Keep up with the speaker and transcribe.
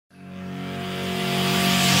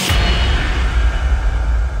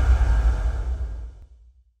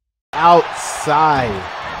outside.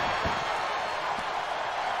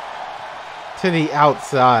 To the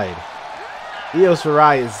outside. Io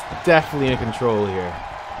Shirai is definitely in control here.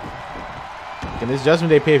 And this Judgment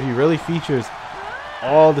Day pay-per-view really features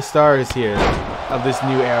all the stars here of this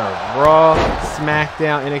new era. Raw,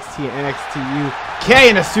 SmackDown, NXT, and NXT UK,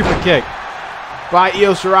 and a super kick by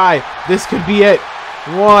Io Shirai. This could be it.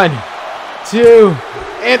 1, 2,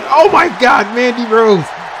 and oh my God, Mandy Rose,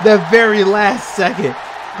 the very last second,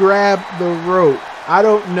 grabbed the rope. I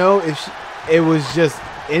don't know if it was just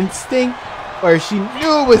instinct or she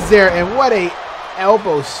knew it was there, and what a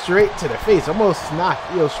elbow straight to the face. Almost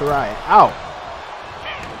knocked Io Shirai out.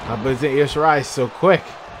 But Io Shirai is so quick.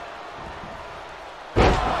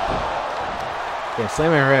 Yeah,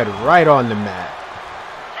 slamming her head right on the mat.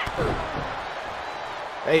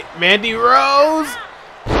 Hey, Mandy Rose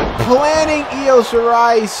planting Io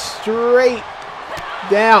Shirai straight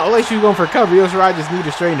down. Unless she was going for cover, Io Shirai just needed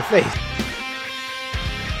her straight in the face.